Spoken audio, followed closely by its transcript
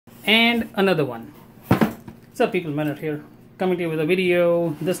and another one. What's up people, Maynard here, coming to you with a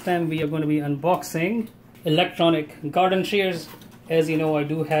video. This time we are going to be unboxing electronic garden shears. As you know, I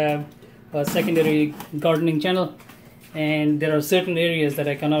do have a secondary gardening channel, and there are certain areas that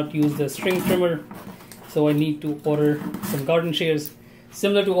I cannot use the string trimmer, so I need to order some garden shears.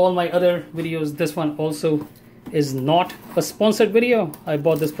 Similar to all my other videos, this one also is not a sponsored video. I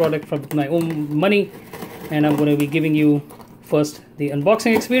bought this product from my own money, and I'm going to be giving you first the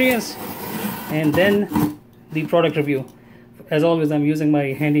unboxing experience and then the product review. As always, I'm using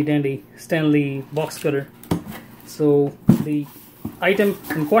my handy dandy Stanley box cutter. So the item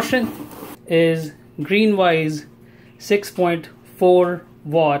in question is Greenwise 6.4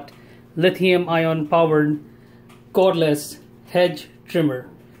 watt lithium ion powered cordless hedge trimmer.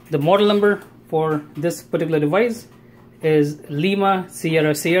 The model number for this particular device is Lima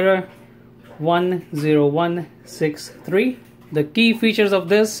Sierra Sierra 10163. The key features of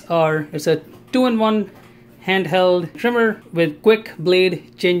this are it's a 2-in-1 handheld trimmer with quick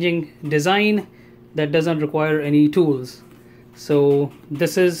blade changing design that doesn't require any tools. So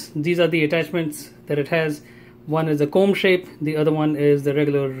these are the attachments that it has. One is the comb shape, the other one is the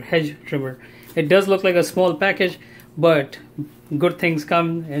regular hedge trimmer. It does look like a small package, but good things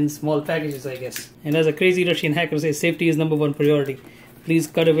come in small packages, I guess. And as a crazy Russian hacker says, safety is #1 priority. Please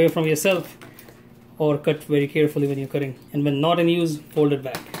cut away from yourself, or cut very carefully when you're cutting. And when not in use, fold it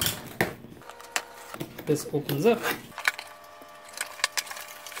back. This opens up.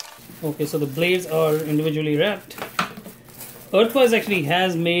 Okay, so the blades are individually wrapped. Earthwise actually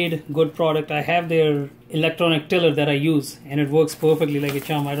has made good product. I have their electronic tiller that I use, and it works perfectly like a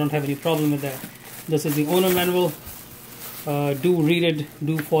charm. I don't have any problem with that. This is the owner manual. Do read it,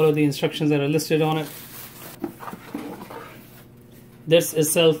 do follow the instructions that are listed on it. This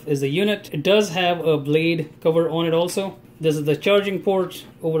itself is a unit. It does have a blade cover on it also. This is the charging port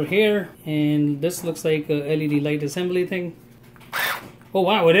over here, and this looks like a LED light assembly thing. Oh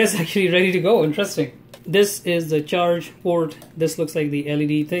wow, it is actually ready to go. Interesting. This is the charge port. This looks like the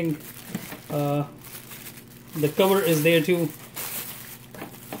LED thing. The cover is there too.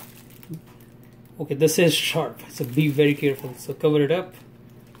 Okay, this is sharp, so be very careful. So cover it up.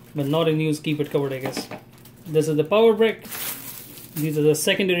 When not in use, keep it covered, I guess. This is the power brick. These are the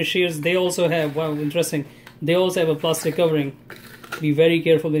secondary shears. They also have, wow, interesting. They also have a plastic covering. Be very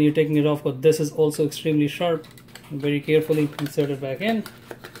careful when you're taking it off, because this is also extremely sharp. Very carefully insert it back in.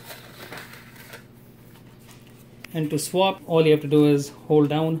 And to swap, all you have to do is hold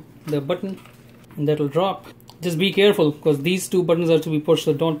down the button and that will drop. Just be careful, because these two buttons are to be pushed,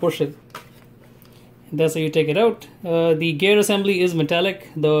 so don't push it. And that's how you take it out. The gear assembly is metallic.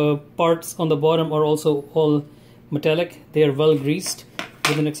 The parts on the bottom are also all metallic. They are well greased,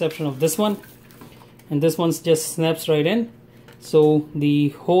 with an exception of this one. And this one just snaps right in. So the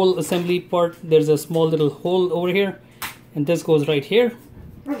whole assembly part, there's a small little hole over here, and this goes right here.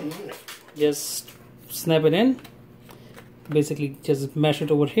 Just snap it in. Basically just mash it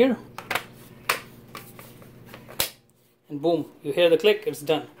over here, and boom, you hear the click, it's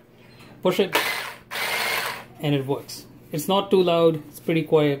done. Push it and it works. It's not too loud, it's pretty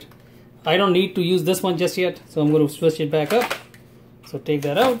quiet. I don't need to use this one just yet, so I'm going to switch it back up. So take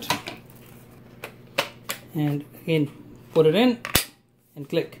that out, and again put it in and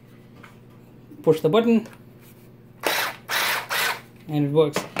click. Push the button and it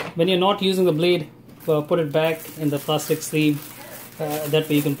works. When you're not using the blade, put it back in the plastic sleeve. That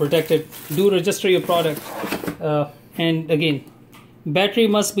way you can protect it. Do register your product. And again, battery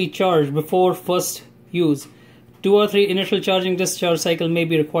must be charged before first use. 2 or 3 initial charging discharge cycle may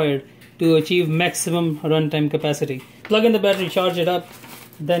be required to achieve maximum runtime capacity. Plug in the battery, charge it up,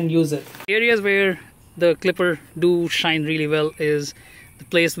 then use it. Areas where the clipper do shine really well is the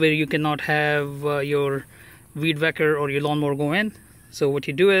place where you cannot have your weed whacker or your lawnmower go in. So what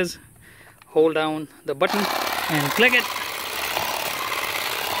you do is hold down the button and click it.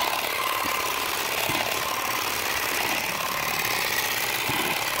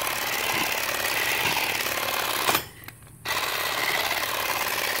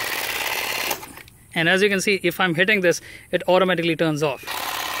 And as you can see, if I'm hitting this, it automatically turns off.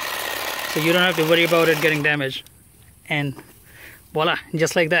 So you don't have to worry about it getting damaged. And voila,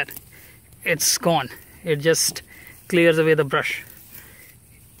 just like that, it's gone. It just clears away the brush.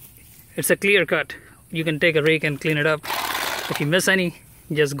 It's a clear cut. You can take a rake and clean it up. If you miss any,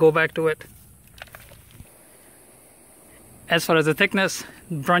 just go back to it. As far as the thickness,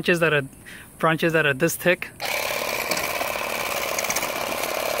 branches that are this thick,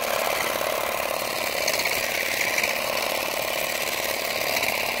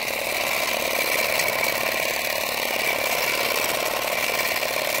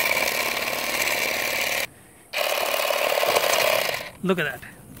 Look at that.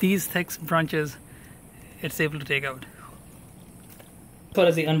 These thick branches, it's able to take out. As far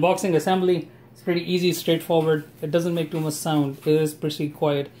as the unboxing assembly, it's pretty easy, straightforward. It doesn't make too much sound. It is pretty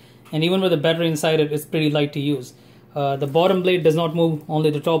quiet. And even with the battery inside it, it's pretty light to use. The bottom blade does not move,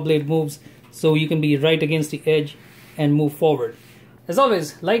 only the top blade moves. So you can be right against the edge and move forward. As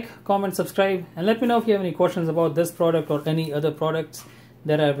always, like, comment, subscribe, and let me know if you have any questions about this product or any other products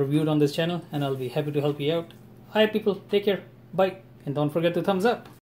that I've reviewed on this channel, and I'll be happy to help you out. Alright people, take care, bye, and don't forget to thumbs up.